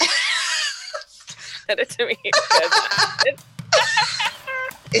send it to me.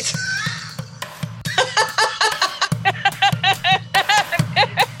 It's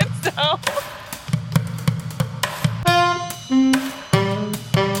so.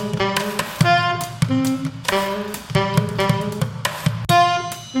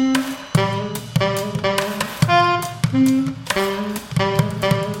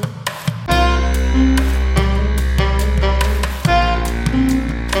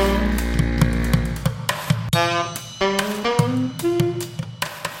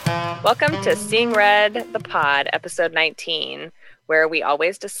 Welcome to Seeing Red, the pod, episode 19, where we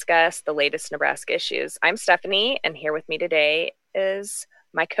always discuss the latest Nebraska issues. I'm Stephanie, and here with me today is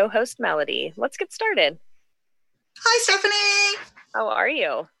my co-host, Melody. Let's get started. Hi, Stephanie. How are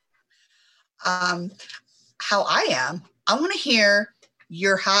you? How I am? I want to hear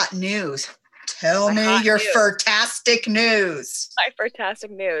your hot news. Tell me your fantastic news. My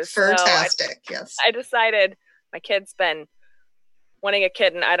fantastic news. Fantastic, yes. I decided my kid's been wanting a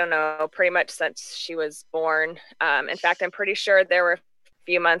kitten, I don't know, pretty much since she was born. In fact, I'm pretty sure there were a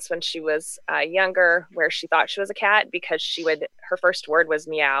few months when she was younger where she thought she was a cat because her first word was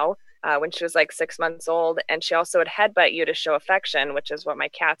meow when she was like 6 months old. And she also would headbutt you to show affection, which is what my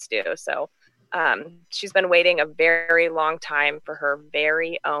cats do. So she's been waiting a very long time for her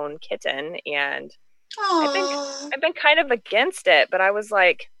very own kitten. And I've been kind of against it, but I was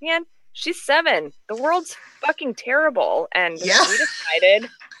like, man, she's 7. The world's fucking terrible. And we decided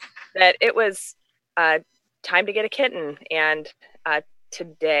that it was time to get a kitten. And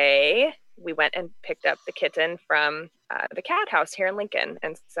today we went and picked up the kitten from the cat house here in Lincoln.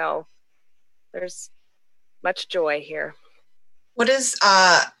 And so there's much joy here. What is,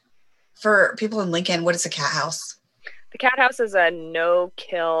 for people in Lincoln, what is a cat house? The cat house is a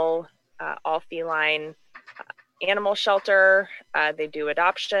no-kill, all feline animal shelter. They do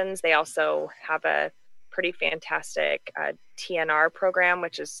adoptions. They also have a pretty fantastic TNR program,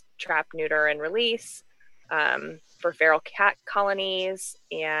 which is trap, neuter, and release for feral cat colonies.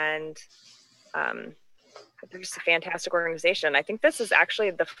 And they're just a fantastic organization. I think this is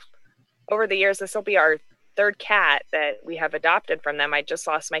actually over the years, this will be our 3rd cat that we have adopted from them. I just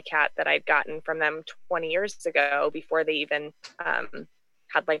lost my cat that I'd gotten from them 20 years ago before they even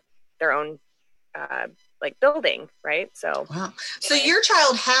had like their own building, right? So wow. So your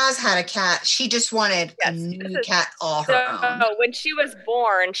child has had a cat. She just wanted a new cat all her own. So when she was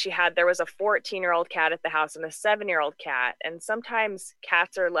born, there was a 14-year-old cat at the house and a 7-year-old cat. And sometimes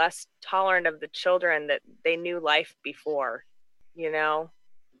cats are less tolerant of the children that they knew life before, you know?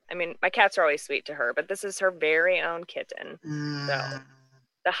 I mean, my cats are always sweet to her, but this is her very own kitten. So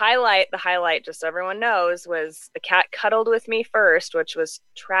the highlight, just so everyone knows, was the cat cuddled with me first, which was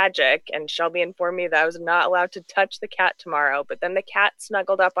tragic. And Shelby informed me that I was not allowed to touch the cat tomorrow. But then the cat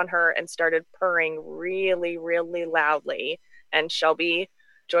snuggled up on her and started purring really, really loudly. And Shelby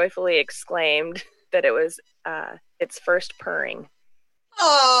joyfully exclaimed that it was its first purring.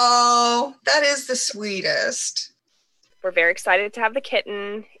 Oh, that is the sweetest. We're very excited to have the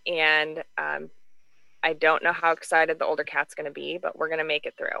kitten. And I don't know how excited the older cat's going to be, but we're going to make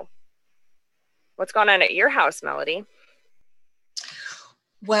it through. What's going on at your house, Melody?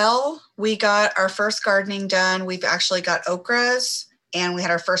 Well, we got our first gardening done. We've actually got okras, and we had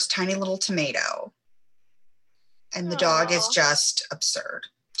our first tiny little tomato. And the dog is just absurd.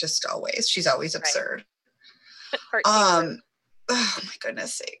 Just always. She's always absurd. Right. Oh, my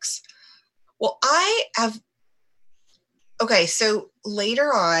goodness sakes. Well, okay, so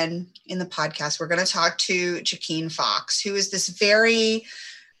later on in the podcast, we're going to talk to Jaqueen Fox, who is this very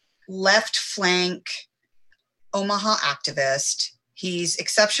left flank Omaha activist. He's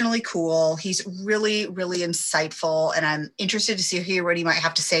exceptionally cool. He's really, really insightful, and I'm interested to hear what he might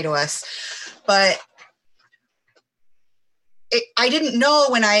have to say to us. But I didn't know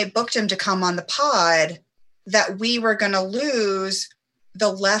when I booked him to come on the pod that we were going to lose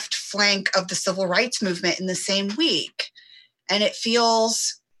the left flank of the civil rights movement in the same week. And it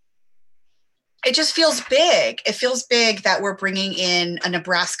just feels big. It feels big that we're bringing in a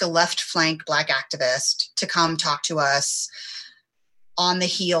Nebraska left flank Black activist to come talk to us on the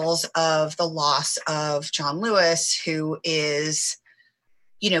heels of the loss of John Lewis, who is,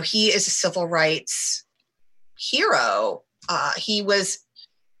 he is a civil rights hero. He was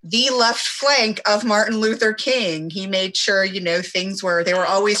the left flank of Martin Luther King. He made sure, they were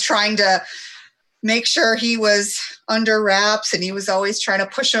always trying to make sure he was under wraps, and he was always trying to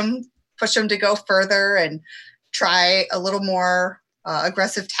push him to go further and try a little more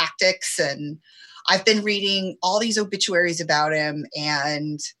aggressive tactics. And I've been reading all these obituaries about him,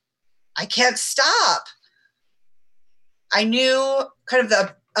 and I can't stop. I knew kind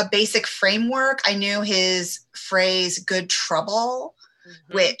of a basic framework. I knew his phrase, good trouble,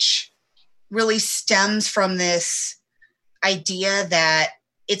 which really stems from this idea that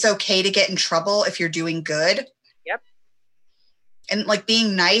it's okay to get in trouble if you're doing good. Yep. And like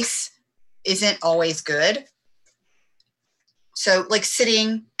being nice isn't always good. So like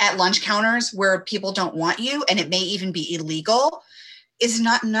sitting at lunch counters where people don't want you, and it may even be illegal, is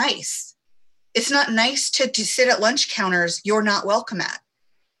not nice. It's not nice to sit at lunch counters you're not welcome at.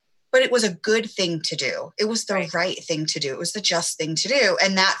 But it was a good thing to do. It was the right thing to do. It was the just thing to do.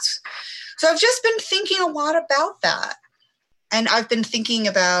 And so I've just been thinking a lot about that. And I've been thinking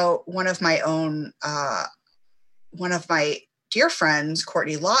about one of my dear friends,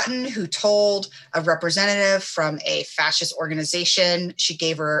 Courtney Lawton, who told a representative from a fascist organization, she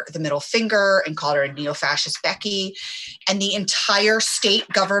gave her the middle finger and called her a neo-fascist Becky. And the entire state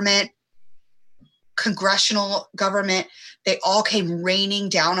government, congressional government, they all came raining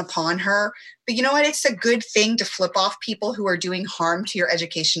down upon her. But you know what? It's a good thing to flip off people who are doing harm to your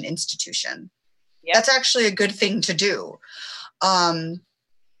education institution. Yep. That's actually a good thing to do. And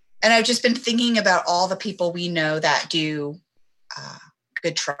I've just been thinking about all the people we know that do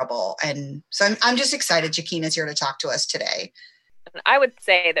good trouble. And so I'm just excited Jakeena's here to talk to us today. I would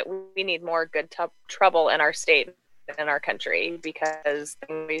say that we need more good trouble in our state, in our country, because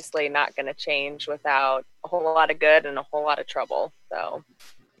things obviously not going to change without a whole lot of good and a whole lot of trouble. So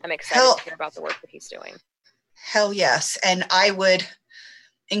I'm excited to hear about the work that he's doing. Hell yes. And I would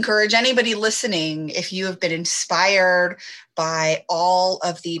encourage anybody listening, if you have been inspired by all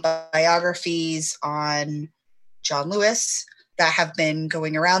of the biographies on John Lewis that have been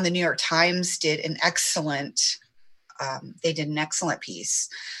going around. The New York Times did an excellent piece.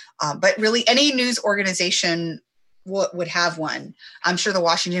 But really any news organization would have one. I'm sure the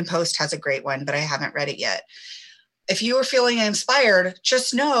Washington Post has a great one, but I haven't read it yet. If you are feeling inspired,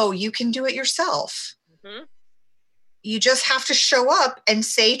 just know you can do it yourself. Mm-hmm. You just have to show up and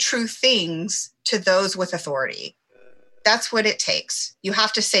say true things to those with authority. That's what it takes. You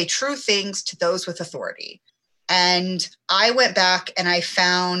have to say true things to those with authority. And I went back and I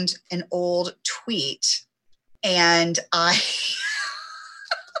found an old tweet, and I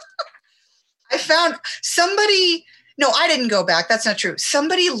found somebody, no, I didn't go back. That's not true.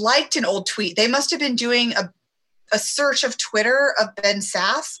 Somebody liked an old tweet. They must have been doing a search of Twitter of Ben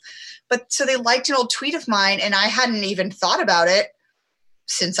Sasse. But so they liked an old tweet of mine, and I hadn't even thought about it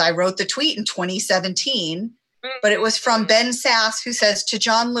since I wrote the tweet in 2017. But it was from Ben Sasse, who says, to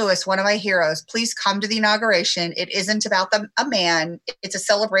John Lewis, one of my heroes, please come to the inauguration. It isn't about a man. It's a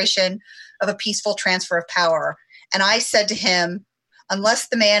celebration of a peaceful transfer of power. And I said to him, unless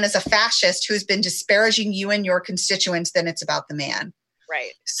the man is a fascist who's been disparaging you and your constituents, then it's about the man.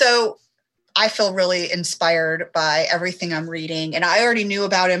 Right. So I feel really inspired by everything I'm reading. And I already knew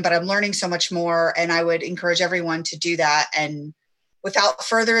about him, but I'm learning so much more. And I would encourage everyone to do that. And without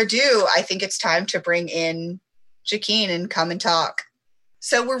further ado, I think it's time to bring in Jakeen and come and talk.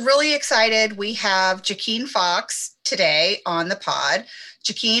 So we're really excited. We have Jakeen Fox today on the pod.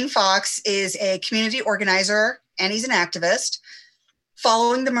 Jakeen Fox is a community organizer and he's an activist.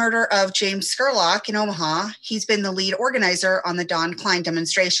 Following the murder of James Scurlock in Omaha, he's been the lead organizer on the Don Klein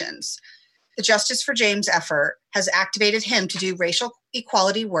demonstrations. The Justice for James effort has activated him to do racial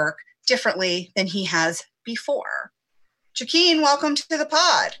equality work differently than he has before. Jakeen, welcome to the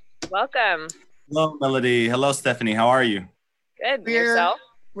pod. Welcome. Hello, Melody. Hello, Stephanie. How are you? Good. We're yourself?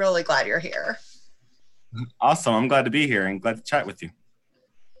 Really glad you're here. Awesome. I'm glad to be here and glad to chat with you.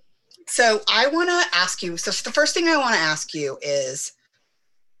 So I want to ask you, so the first thing I want to ask you is,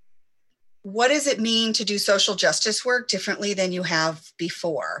 what does it mean to do social justice work differently than you have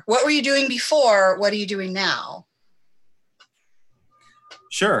before? What were you doing before? What are you doing now?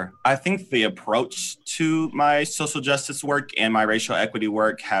 Sure. I think the approach to my social justice work and my racial equity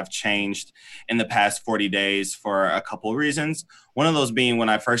work have changed in the past 40 days for a couple of reasons. One of those being when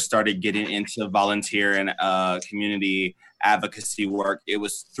I first started getting into volunteer and community advocacy work, it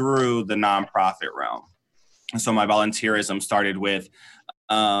was through the nonprofit realm. So my volunteerism started with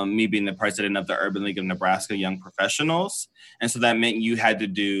me being the president of the Urban League of Nebraska Young Professionals. And so that meant you had to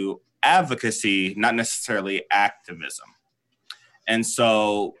do advocacy, not necessarily activism. And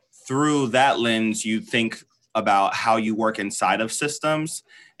so through that lens, you think about how you work inside of systems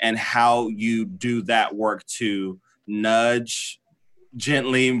and how you do that work to nudge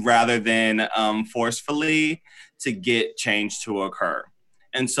gently rather than forcefully to get change to occur.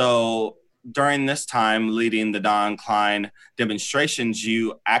 And so during this time leading the Don Klein demonstrations,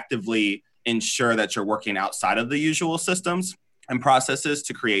 you actively ensure that you're working outside of the usual systems and processes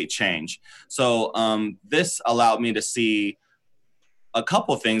to create change. So this allowed me to see a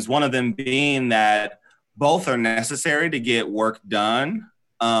couple things. One of them being that both are necessary to get work done.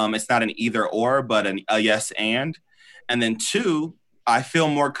 It's not an either or, but a yes and. And then two, I feel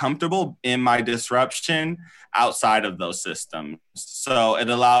more comfortable in my disruption outside of those systems. So it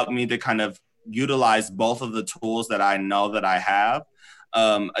allowed me to kind of utilize both of the tools that I know that I have.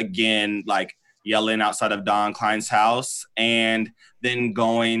 Again, like yelling outside of Don Klein's house, and then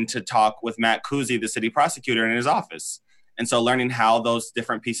going to talk with Matt Kuzi, the city prosecutor, in his office. And so learning how those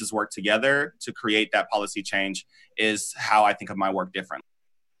different pieces work together to create that policy change is how I think of my work differently.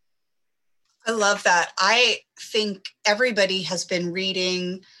 I love that. I think everybody has been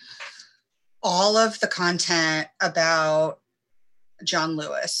reading all of the content about John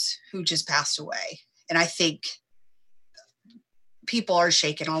Lewis, who just passed away. And I think people are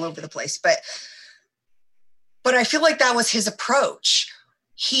shaken all over the place. But I feel like that was his approach.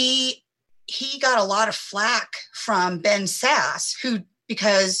 He got a lot of flack from Ben Sasse,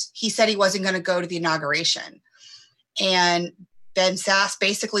 because he said he wasn't going to go to the inauguration. And Ben Sasse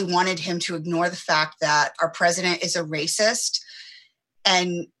basically wanted him to ignore the fact that our president is a racist,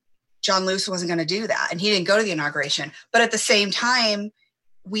 and John Lewis wasn't going to do that. And he didn't go to the inauguration. But at the same time,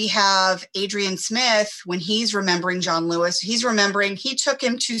 we have Adrian Smith, when he's remembering John Lewis, he's remembering he took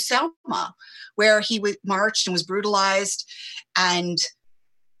him to Selma, where he marched and was brutalized. And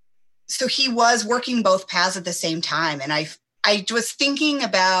so he was working both paths at the same time. And I was thinking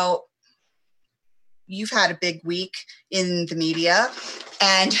about, you've had a big week in the media,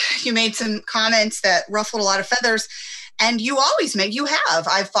 and you made some comments that ruffled a lot of feathers. And you have.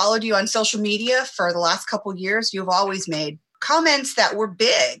 I've followed you on social media for the last couple of years. You've always made comments that were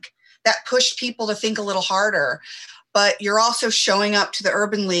big, that pushed people to think a little harder. But you're also showing up to the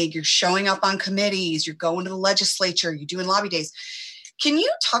Urban League. You're showing up on committees. You're going to the legislature. You're doing lobby days. Can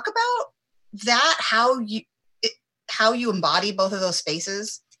you talk about that, how you embody both of those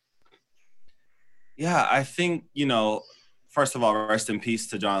spaces? Yeah, I think, first of all, rest in peace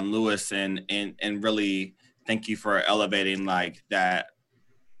to John Lewis, and really thank you for elevating like that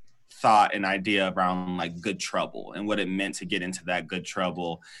thought and idea around like good trouble and what it meant to get into that good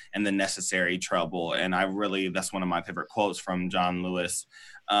trouble and the necessary trouble. And that's one of my favorite quotes from John Lewis.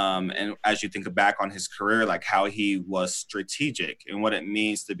 And as you think back on his career, like how he was strategic and what it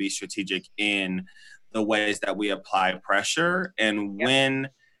means to be strategic in the ways that we apply pressure, and when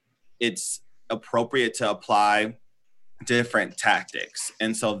it's appropriate to apply different tactics.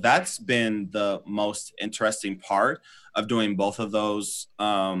 And so that's been the most interesting part of doing both of those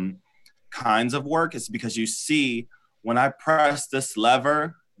kinds of work, is because you see, when I press this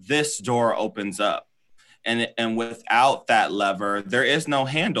lever, this door opens up. And without that lever, there is no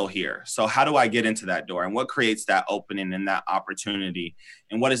handle here. So how do I get into that door? And what creates that opening and that opportunity?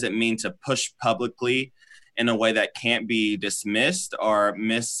 And what does it mean to push publicly in a way that can't be dismissed or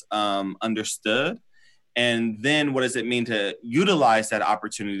misunderstood? And then what does it mean to utilize that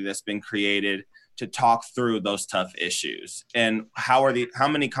opportunity that's been created to talk through those tough issues? And how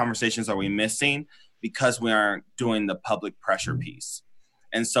many conversations are we missing because we aren't doing the public pressure piece?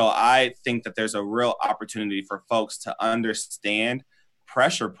 And so I think that there's a real opportunity for folks to understand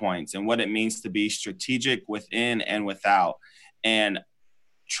pressure points and what it means to be strategic within and without, and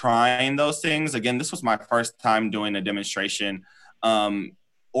trying those things. Again, this was my first time doing a demonstration,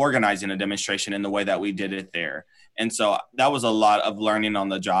 organizing a demonstration in the way that we did it there. And so that was a lot of learning on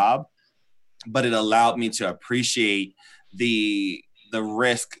the job, but it allowed me to appreciate the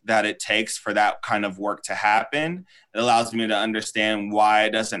risk that it takes for that kind of work to happen. It allows me to understand why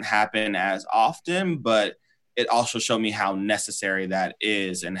it doesn't happen as often, but it also showed me how necessary that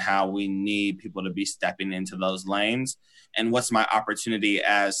is and how we need people to be stepping into those lanes. And what's my opportunity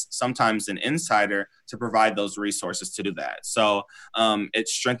as sometimes an insider to provide those resources to do that. So it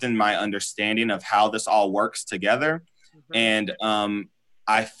strengthened my understanding of how this all works together. Mm-hmm. And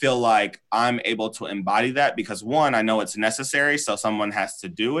I feel like I'm able to embody that because, one, I know it's necessary, so someone has to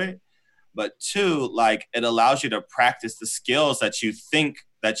do it. But two, like, it allows you to practice the skills that you think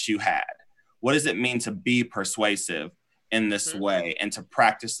that you had. What does it mean to be persuasive in this way, and to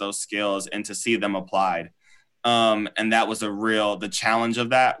practice those skills and to see them applied? And that was the challenge of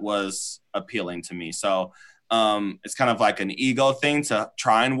that was appealing to me. So it's kind of like an ego thing to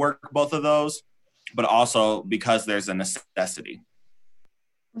try and work both of those, but also because there's a necessity.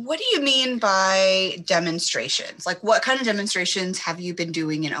 What do you mean by demonstrations? Like, what kind of demonstrations have you been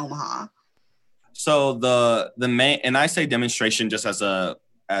doing in Omaha? So the main, and I say demonstration just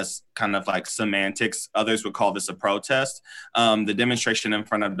as kind of like semantics. Others would call this a protest. The demonstration in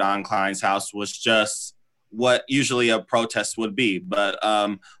front of Don Klein's house was just what usually a protest would be. But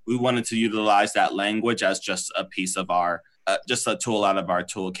we wanted to utilize that language as just a piece of our just a tool out of our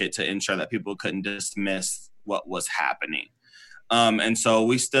toolkit to ensure that people couldn't dismiss what was happening. And so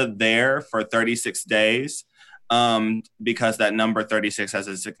we stood there for 36 days because that number 36 has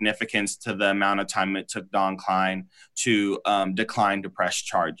a significance to the amount of time it took Don Klein to decline to press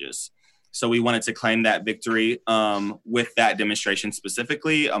charges. So we wanted to claim that victory with that demonstration,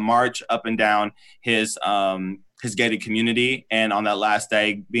 specifically a march up and down his gated community. And on that last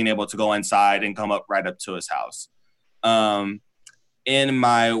day, being able to go inside and come up right up to his house. In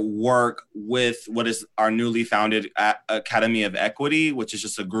my work with what is our newly founded Academy of Equity, which is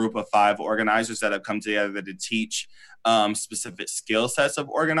just a group of 5 organizers that have come together to teach specific skill sets of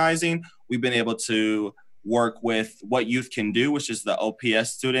organizing, we've been able to work with What Youth Can Do, which is the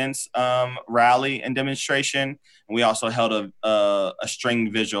OPS students rally and demonstration. And we also held a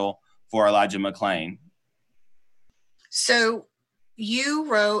string visual for Elijah McClain. So you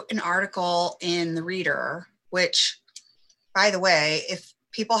wrote an article in The Reader, which, by the way, if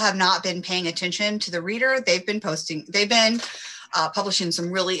people have not been paying attention to The Reader, they've been publishing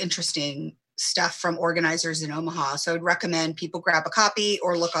some really interesting stuff from organizers in Omaha. So I'd recommend people grab a copy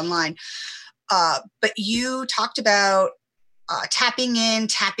or look online. But you talked about tapping in,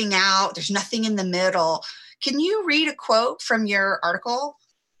 tapping out. There's nothing in the middle. Can you read a quote from your article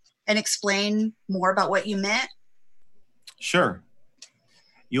and explain more about what you meant? Sure.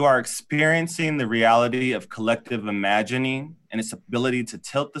 You are experiencing the reality of collective imagining and its ability to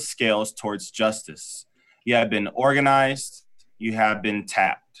tilt the scales towards justice. You have been organized. You have been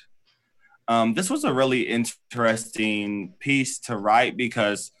tapped. This was a really interesting piece to write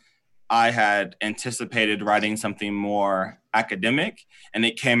because I had anticipated writing something more academic, and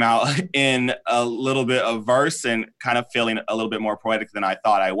it came out in a little bit of verse and kind of feeling a little bit more poetic than I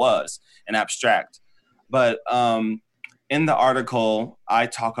thought I was, and abstract. But in the article, I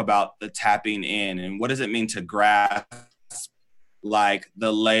talk about the tapping in and what does it mean to grasp like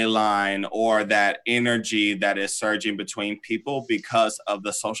the ley line or that energy that is surging between people because of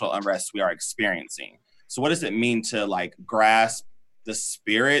the social unrest we are experiencing. So what does it mean to like grasp the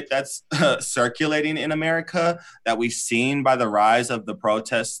spirit that's circulating in America that we've seen by the rise of the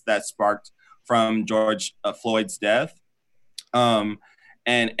protests that sparked from George Floyd's death? And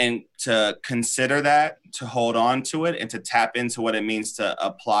to consider that, to hold on to it, and to tap into what it means to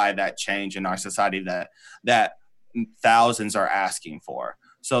apply that change in our society that thousands are asking for.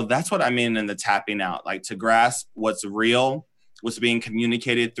 So that's what I mean in the tapping out, like to grasp what's real, what's being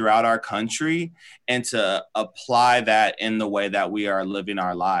communicated throughout our country, and to apply that in the way that we are living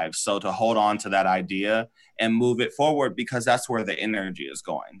our lives. So to hold on to that idea and move it forward, because that's where the energy is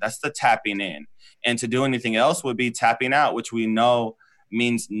going. That's the tapping in. And to do anything else would be tapping out, which we know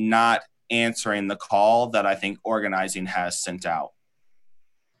means not answering the call that I think organizing has sent out.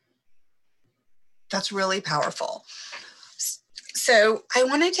 That's really powerful. So I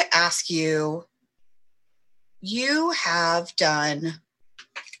wanted to ask you, you have done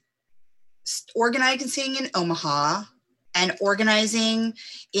organizing in Omaha and organizing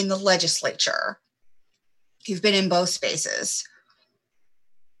in the legislature. You've been in both spaces.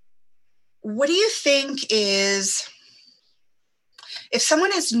 What do you think is, if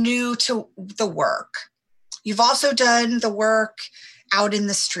someone is new to the work, you've also done the work out in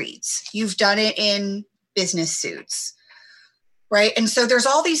the streets, you've done it in business suits, right? And so there's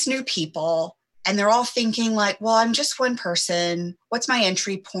all these new people and they're all thinking like, well, I'm just one person. What's my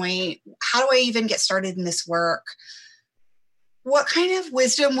entry point? How do I even get started in this work? What kind of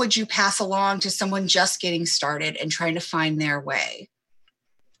wisdom would you pass along to someone just getting started and trying to find their way?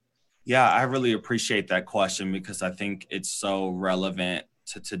 Yeah, I really appreciate that question because I think it's so relevant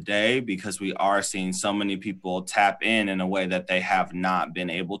to today because we are seeing so many people tap in a way that they have not been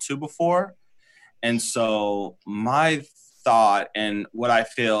able to before. And so my thought and what I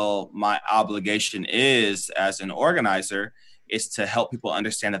feel my obligation is as an organizer is to help people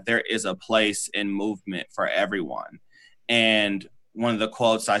understand that there is a place in movement for everyone. And one of the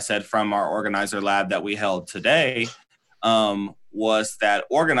quotes I said from our organizer lab that we held today was that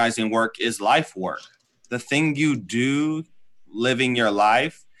organizing work is life work. The thing you do living your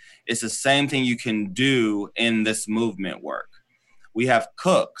life is the same thing you can do in this movement work. We have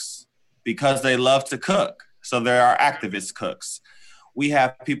cooks because they love to cook. So there are activist cooks. We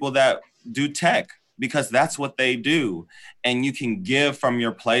have people that do tech because that's what they do. And you can give from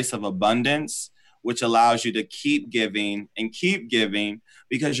your place of abundance, which allows you to keep giving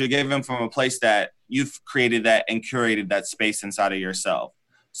because you're giving from a place that you've created that and curated that space inside of yourself.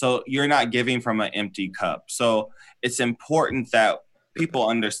 So you're not giving from an empty cup. So it's important that people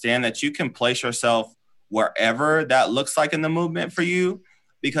understand that you can place yourself wherever that looks like in the movement for you,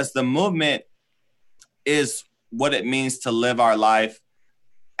 because the movement is what it means to live our life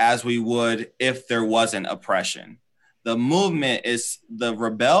as we would if there wasn't oppression. The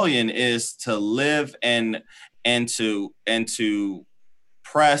rebellion is to live and to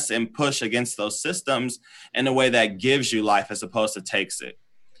press and push against those systems in a way that gives you life as opposed to takes it.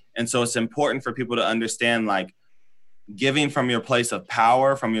 And so it's important for people to understand, like, giving from your place of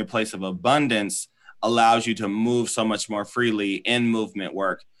power, from your place of abundance, allows you to move so much more freely in movement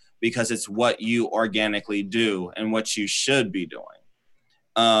work, because it's what you organically do and what you should be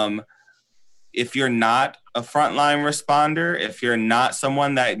doing. If you're not a frontline responder, if you're not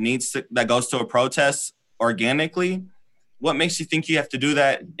someone that goes to a protest organically, what makes you think you have to do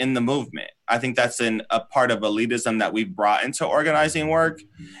that in the movement? I think that's a part of elitism that we've brought into organizing work,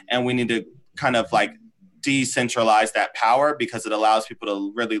 and we need to kind of like decentralize that power, because it allows people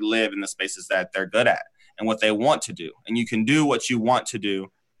to really live in the spaces that they're good at and what they want to do. And you can do what you want to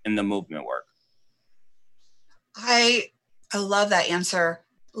do in the movement work. I love that answer.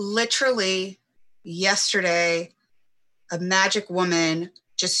 Literally yesterday, a magic woman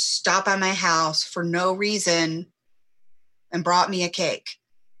just stopped by my house for no reason and brought me a cake.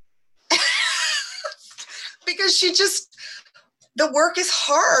 Because the work is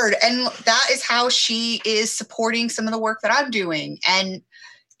hard, and that is how she is supporting some of the work that I'm doing. And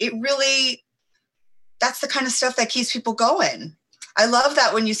that's the kind of stuff that keeps people going. I love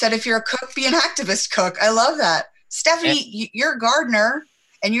that when you said, if you're a cook, be an activist cook. I love that. Stephanie, you're a gardener,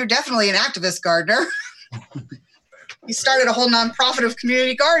 and you're definitely an activist gardener. You started a whole nonprofit of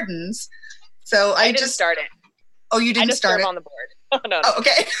community gardens. So I didn't start it. Oh, you didn't start it? on the board. Oh, no. Oh,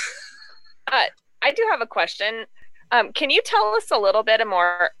 okay. I do have a question. Can you tell us a little bit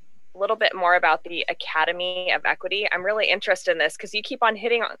more about the Academy of Equity? I'm really interested in this because you keep on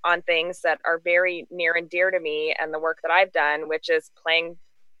hitting on things that are very near and dear to me and the work that I've done, which is playing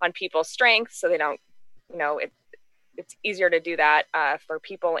on people's strengths so they don't, it's easier to do that for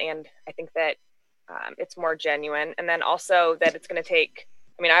people. And I think that it's more genuine. And then also that it's going to take,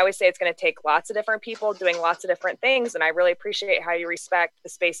 I always say it's going to take lots of different people doing lots of different things. And I really appreciate how you respect the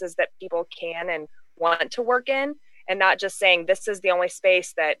spaces that people can and want to work in, and not just saying this is the only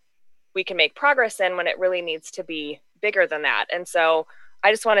space that we can make progress in, when it really needs to be bigger than that. And so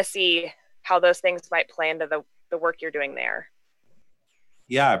I just want to see how those things might play into the work you're doing there.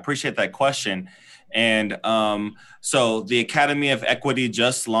 Yeah, I appreciate that question. And so the Academy of Equity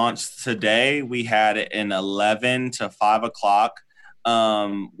just launched today. We had an 11 to 5 o'clock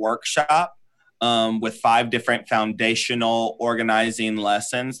workshop with 5 different foundational organizing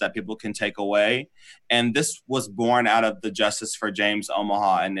lessons that people can take away. And this was born out of the Justice for James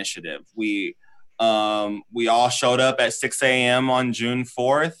Omaha initiative. We all showed up at 6 a.m. on June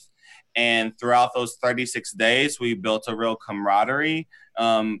 4th. And throughout those 36 days, we built a real camaraderie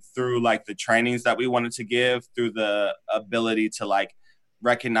through like the trainings that we wanted to give, through the ability to like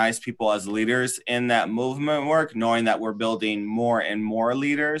recognize people as leaders in that movement work, knowing that we're building more and more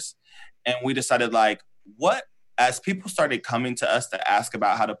leaders. And we decided, like, as people started coming to us to ask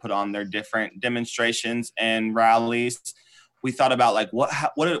about how to put on their different demonstrations and rallies, we thought about like what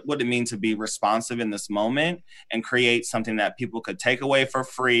would it mean to be responsive in this moment and create something that people could take away for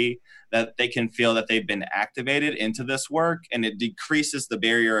free, that they can feel that they've been activated into this work, and it decreases the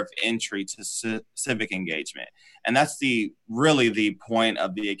barrier of entry to civic engagement. And that's really the point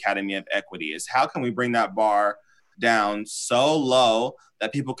of the Academy of Equity, is how can we bring that bar down so low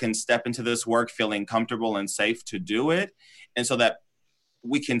that people can step into this work feeling comfortable and safe to do it, and so that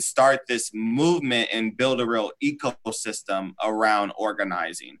we can start this movement and build a real ecosystem around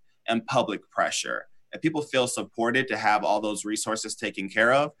organizing and public pressure. If people feel supported to have all those resources taken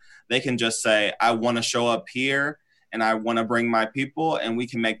care of, they can just say, I want to show up here and I want to bring my people, and we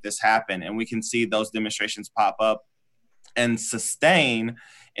can make this happen. And we can see those demonstrations pop up and sustain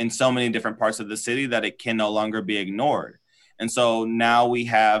in so many different parts of the city that it can no longer be ignored. And so now we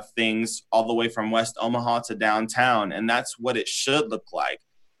have things all the way from West Omaha to downtown, and that's what it should look like,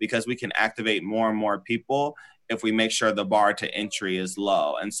 because we can activate more and more people if we make sure the bar to entry is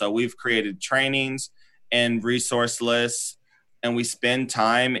low. And so we've created trainings and resource lists, and we spend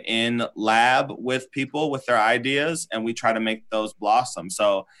time in lab with people with their ideas, and we try to make those blossom.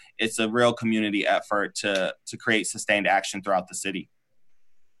 So it's a real community effort to create sustained action throughout the city.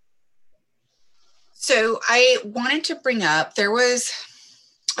 So I wanted to bring up, there was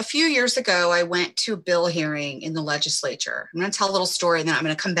a few years ago, I went to a bill hearing in the legislature. I'm going to tell a little story and then I'm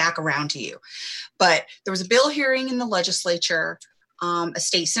going to come back around to you. But there was a bill hearing in the legislature. A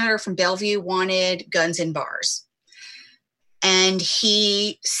state senator from Bellevue wanted guns in bars. And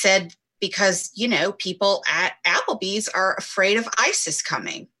he said, because, people at Applebee's are afraid of ISIS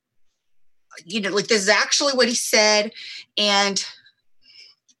coming. like this is actually what he said. And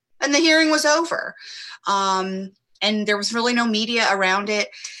the hearing was over. And there was really no media around it.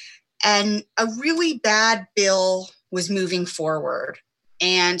 And a really bad bill was moving forward.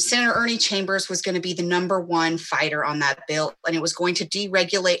 And Senator Ernie Chambers was going to be the number one fighter on that bill. And it was going to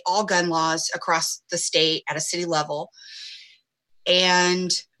deregulate all gun laws across the state at a city level.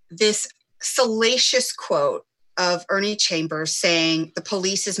 And this salacious quote of Ernie Chambers saying, "The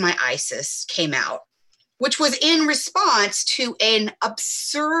police is my ISIS," came out, which was in response to an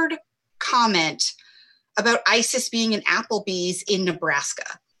absurd comment about ISIS being an Applebee's in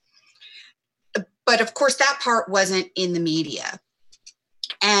Nebraska. But of course, that part wasn't in the media.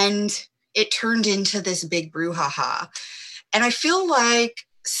 And it turned into this big brouhaha. And I feel like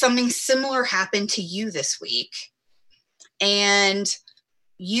something similar happened to you this week. And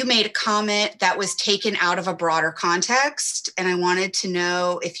you made a comment that was taken out of a broader context. And I wanted to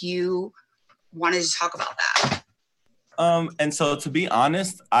know if you wanted to talk about that. And so, to be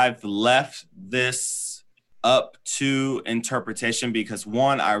honest, I've left this up to interpretation because,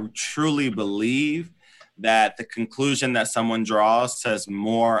 one, I truly believe that the conclusion that someone draws says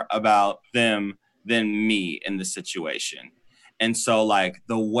more about them than me in the situation. And so, like,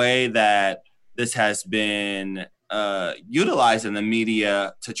 the way that this has been utilized in the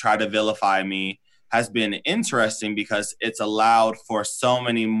media to try to vilify me has been interesting because it's allowed for so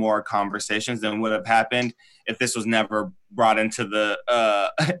many more conversations than would have happened if this was never brought into the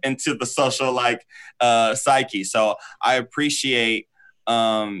social psyche. So I appreciate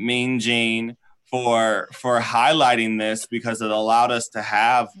Mean Gene for highlighting this because it allowed us to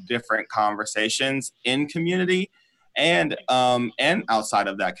have different conversations in community and outside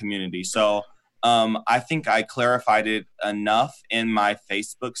of that community. So I think I clarified it enough in my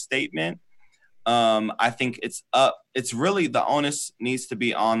Facebook statement. I think it's really the onus needs to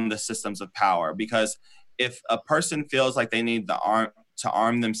be on the systems of power, because if a person feels like they need to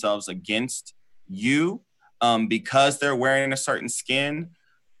arm themselves against you because they're wearing a certain skin,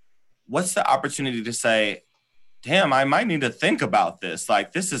 what's the opportunity to say, damn, I might need to think about this.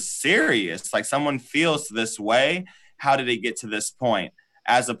 Like, this is serious. Like, someone feels this way. How did it get to this point?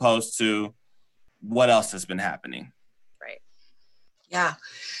 As opposed to what else has been happening. Right. Yeah.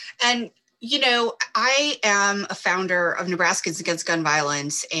 And, I am a founder of Nebraskans Against Gun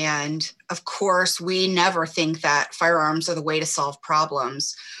Violence. And of course, we never think that firearms are the way to solve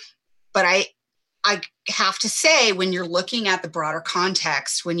problems. But I have to say, when you're looking at the broader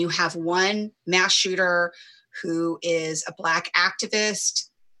context, when you have one mass shooter who is a Black activist,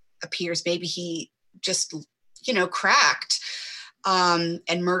 appears maybe he just, cracked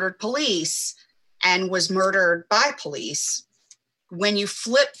and murdered police and was murdered by police. When you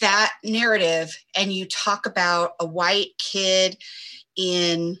flip that narrative and you talk about a white kid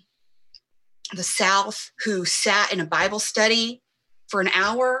in the South who sat in a Bible study for an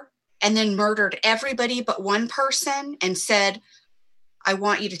hour and then murdered everybody but one person and said, "I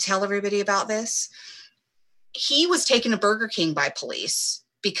want you to tell everybody about this." He was taken to Burger King by police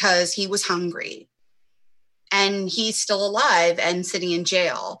because he was hungry. And he's still alive and sitting in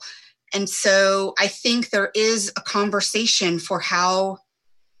jail. And so I think there is a conversation for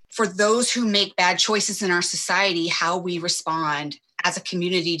those who make bad choices in our society, how we respond as a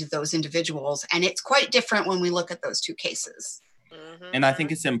community to those individuals. And it's quite different when we look at those two cases. Mm-hmm. And I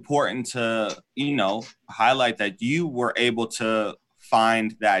think it's important to, highlight that you were able to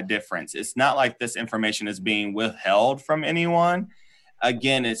find that difference. It's not like this information is being withheld from anyone.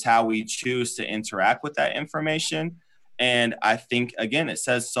 Again, it's how we choose to interact with that information. And I think, again, it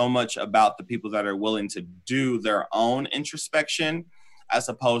says so much about the people that are willing to do their own introspection as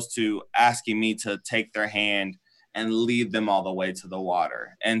opposed to asking me to take their hand and lead them all the way to the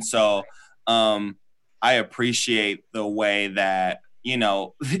water. And so I appreciate the way that,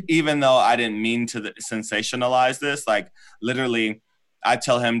 even though I didn't mean to sensationalize this, like literally I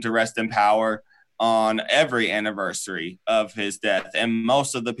tell him to rest in power on every anniversary of his death. And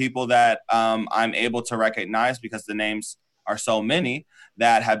most of the people that I'm able to recognize, because the names are so many,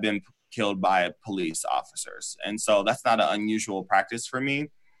 that have been killed by police officers. And so that's not an unusual practice for me,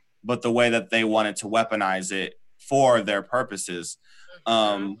 but the way that they wanted to weaponize it for their purposes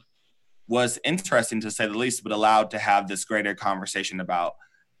was interesting, to say the least, but allowed to have this greater conversation about,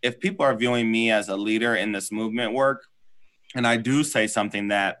 if people are viewing me as a leader in this movement work, and I do say something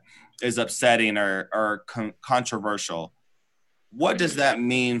that is upsetting or controversial, what does that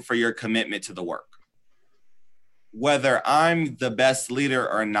mean for your commitment to the work? Whether I'm the best leader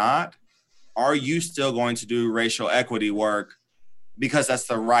or not, are you still going to do racial equity work because that's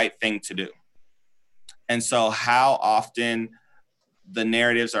the right thing to do? And so how often the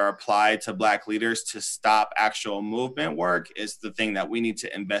narratives are applied to Black leaders to stop actual movement work is the thing that we need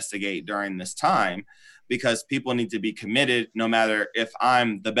to investigate during this time, because people need to be committed no matter if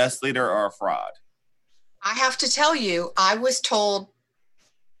I'm the best leader or a fraud. I have to tell you, I was told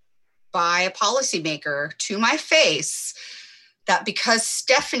by a policymaker to my face that because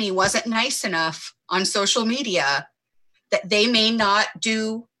Stephanie wasn't nice enough on social media, that they may not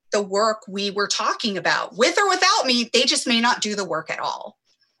do the work we were talking about. With or without me, they just may not do the work at all.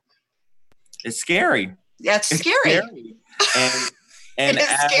 It's scary. That's scary. And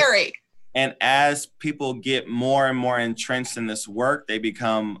it's scary. And as people get more and more entrenched in this work, they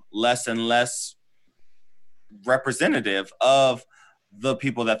become less and less representative of the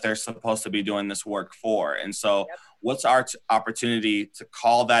people that they're supposed to be doing this work for. And so what's our opportunity to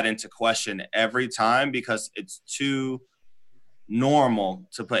call that into question every time, because it's too normal,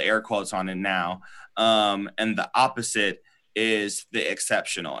 to put air quotes on it now. And the opposite is the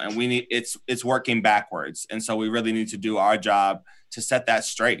exceptional. And we need, it's working backwards. And so we really need to do our job to set that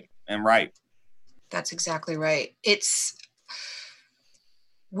straight and right. That's exactly right.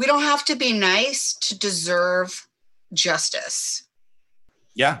 We don't have to be nice to deserve justice.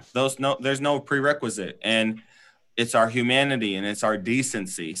 Yeah, there's no prerequisite, and it's our humanity and it's our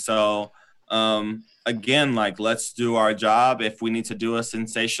decency. So again, like, let's do our job. If we need to do a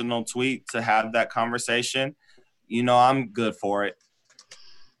sensational tweet to have that conversation, I'm good for it.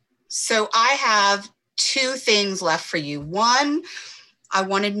 So I have two things left for you. One, I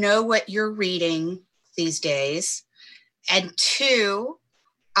want to know what you're reading these days. And two,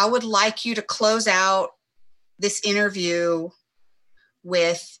 I would like you to close out this interview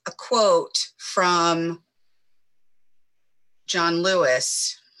with a quote from John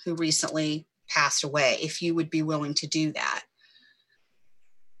Lewis, who recently passed away, if you would be willing to do that.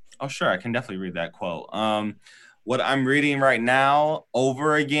 Oh, sure. I can definitely read that quote. What I'm reading right now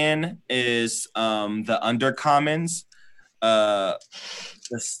over again is The Undercommons,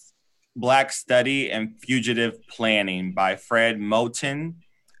 this Black Study and Fugitive Planning by Fred Moten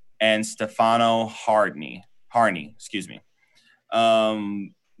and Stefano Harney, excuse me.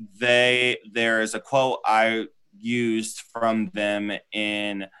 There is a quote I used from them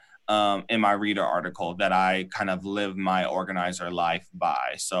in my reader article that I kind of live my organizer life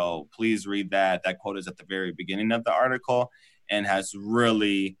by. So please read that. That quote is at the very beginning of the article and has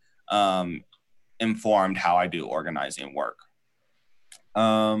really informed how I do organizing work.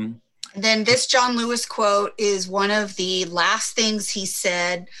 Then this John Lewis quote is one of the last things he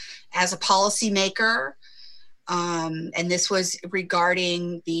said as a policymaker. And this was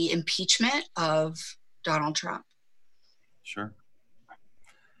regarding the impeachment of Donald Trump. Sure.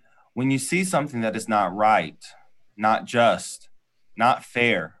 When you see something that is not right, not just, not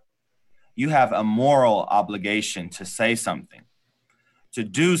fair, you have a moral obligation to say something, to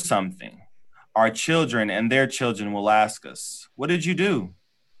do something. Our children and their children will ask us, what did you do?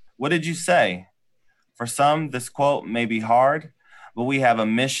 What did you say? For some, this quote may be hard, but we have a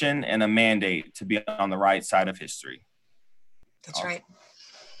mission and a mandate to be on the right side of history. That's right.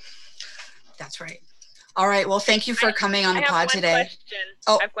 That's right. All right. Well, thank you for coming on the pod today.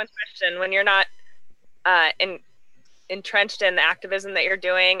 I have one question. When you're not entrenched in the activism that you're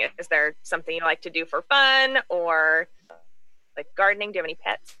doing, is there something you like to do for fun, or like gardening? Do you have any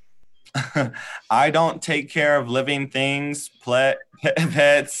pets? I don't take care of living things,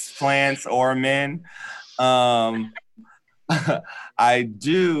 pets, plants, or men. I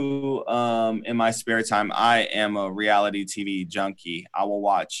do, in my spare time, I am a reality TV junkie. I will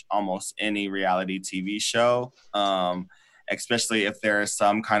watch almost any reality TV show, especially if there is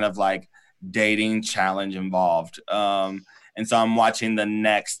some kind of like dating challenge involved. And so I'm watching the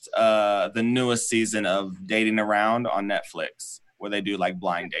newest season of Dating Around on Netflix, where they do like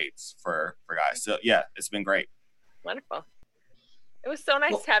blind dates for guys. So yeah, it's been great. Wonderful. It was so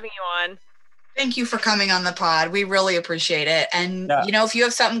nice having you on. Thank you for coming on the pod. We really appreciate it. And, if you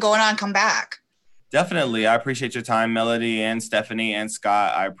have something going on, come back. Definitely. I appreciate your time, Melody and Stephanie and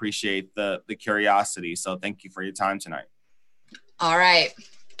Scott. I appreciate the curiosity. So thank you for your time tonight. All right.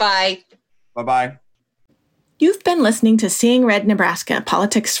 Bye. Bye-bye. You've been listening to Seeing Red Nebraska,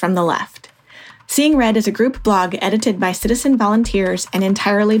 Politics from the Left. Seeing Red is a group blog edited by citizen volunteers and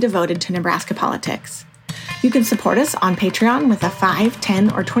entirely devoted to Nebraska politics. You can support us on Patreon with a $5,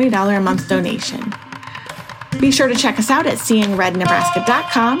 $10, or $20 a month donation. Be sure to check us out at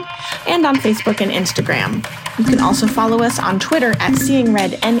seeingrednebraska.com and on Facebook and Instagram. You can also follow us on Twitter at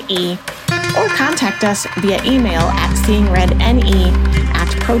seeingredne or contact us via email at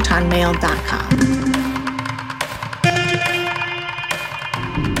seeingredne@protonmail.com.